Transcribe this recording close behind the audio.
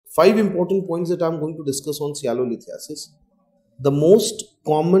5 important points that I am going to discuss on sialolithiasis. The most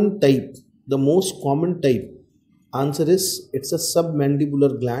common type, answer is it's a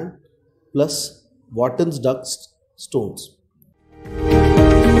submandibular gland plus Wharton's ducts stones.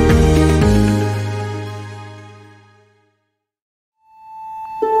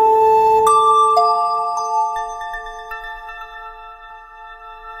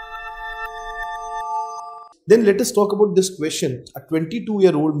 Then let us talk about this question. A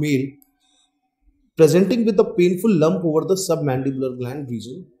 22-year-old male presenting with a painful lump over the submandibular gland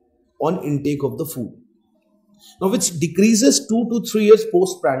region on intake of the food. Now, which decreases 2 to 3 years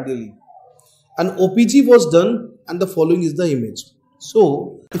postprandially. An OPG was done and the following is the image.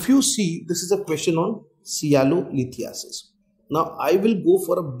 So, if you see, this is a question on sialolithiasis. Now, I will go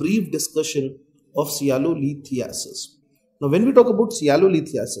for a brief discussion of sialolithiasis. Now, when we talk about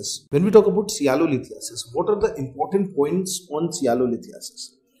sialolithiasis, what are the important points on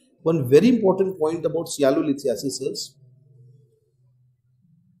sialolithiasis? One very important point about sialolithiasis is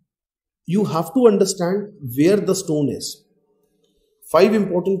you have to understand where the stone is. 5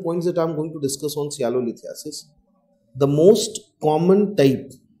 important points that I am going to discuss on sialolithiasis. The most common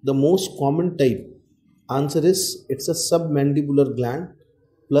type, answer is it's a submandibular gland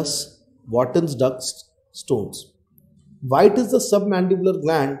plus Wharton's ducts stones. Why it is the submandibular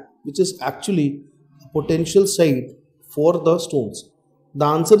gland which is actually a potential site for the stones? The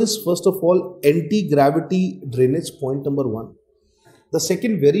answer is first of all anti-gravity drainage, point number 1. The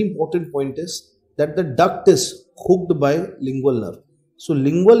second very important point is that the duct is hooked by lingual nerve. So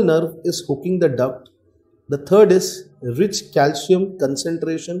lingual nerve is hooking the duct. The third is rich calcium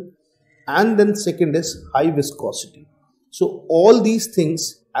concentration, and then second is high viscosity. So all these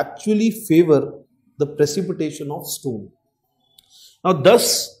things actually favor the precipitation of stone. Now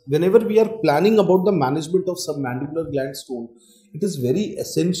thus, whenever we are planning about the management of submandibular gland stone, it is very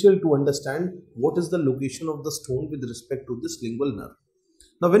essential to understand what is the location of the stone with respect to this lingual nerve.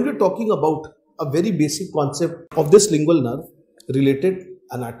 Now when we are talking about a very basic concept of this lingual nerve related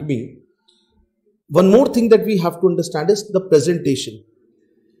anatomy, one more thing that we have to understand is the presentation.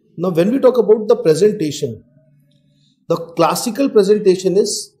 Now when we talk about the presentation, the classical presentation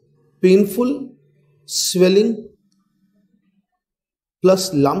is painful swelling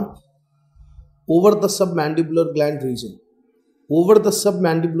plus lump over the submandibular gland region.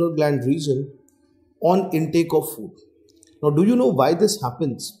 On intake of food. Now, do you know why this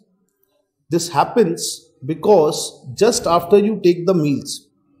happens? This happens because just after you take the meals,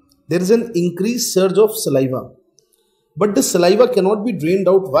 there is an increased surge of saliva. But the saliva cannot be drained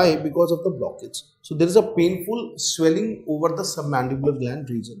out. Why? Because of the blockage. So, there is a painful swelling over the submandibular gland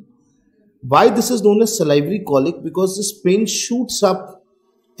region. Why this is known as salivary colic? Because this pain shoots up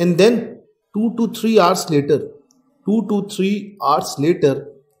and then 2 to 3 hours later,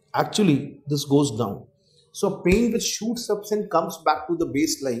 actually this goes down. So pain which shoots up and comes back to the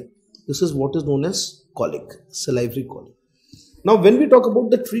baseline, this is what is known as colic, salivary colic. Now when we talk about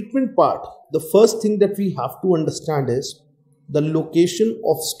the treatment part, the first thing that we have to understand is the location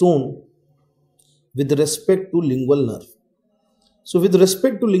of stone with respect to lingual nerve. So with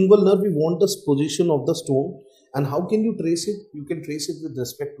respect to lingual nerve, we want the position of the stone, and how can you trace it? You can trace it with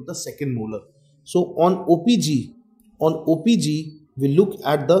respect to the second molar. So on OPG, we look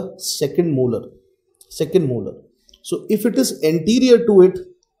at the second molar. So if it is anterior to it,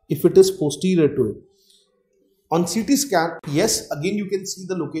 if it is posterior to it. On CT scan, yes, again you can see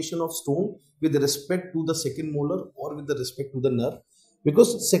the location of stone with respect to the second molar or with respect to the nerve,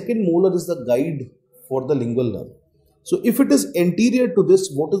 because second molar is the guide for the lingual nerve. So if it is anterior to this,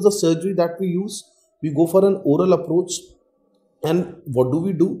 what is the surgery that we use? We go for an oral approach. And what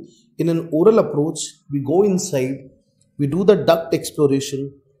do? In an oral approach, we go inside, we do the duct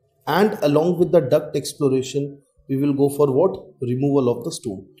exploration, and along with the duct exploration, we will go for what? Removal of the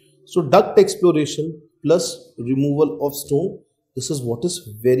stone. So duct exploration plus removal of stone, this is what is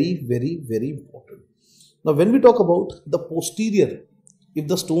very, very, very important. Now when we talk about the posterior, if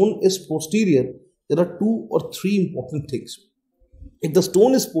the stone is posterior, there are 2 or 3 important things. If the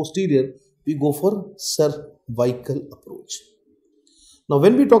stone is posterior, we go for cervical approach. Now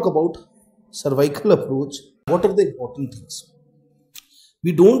when we talk about cervical approach, what are the important things?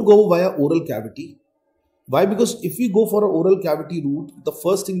 We don't go via oral cavity. Why? Because if we go for an oral cavity route, the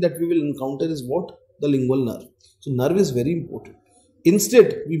first thing that we will encounter is what? The lingual nerve. So nerve is very important.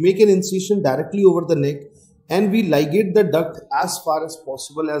 Instead, we make an incision directly over the neck and we ligate the duct as far as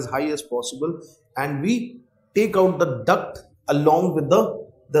possible, as high as possible, and we take out the duct along with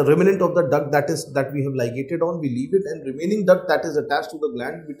the remnant of the duct that we have ligated on. We leave it, and remaining duct that is attached to the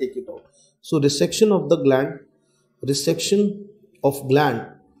gland, we take it out. So resection of the gland,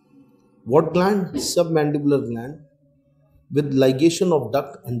 What gland? Submandibular gland with ligation of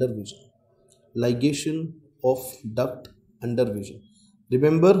duct under vision. Ligation of duct under vision.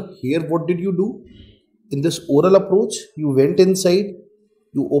 Remember here what did you do? In this oral approach, you went inside,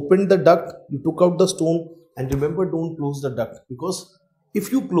 you opened the duct, you took out the stone, and remember, don't close the duct, because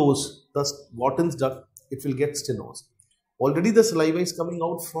if you close the Wharton's duct, it will get stenosed. Already the saliva is coming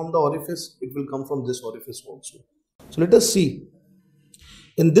out from the orifice, it will come from this orifice also. So let us see.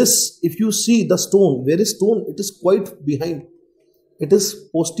 In this, if you see the stone, where is stone? It is quite behind. It is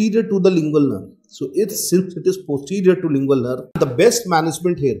posterior to the lingual nerve. So since it is posterior to lingual nerve, the best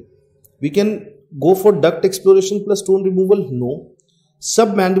management here, we can go for duct exploration plus stone removal? No.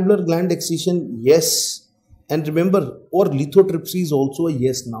 Submandibular gland excision? Yes. And remember, or lithotripsy is also a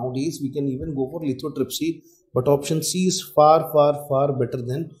yes. Nowadays, we can even go for lithotripsy, but option C is far, far, far better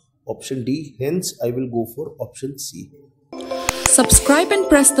than option D. Hence, I will go for option C. Subscribe and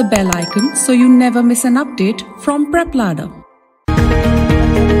press the bell icon so you never miss an update from PrepLadder.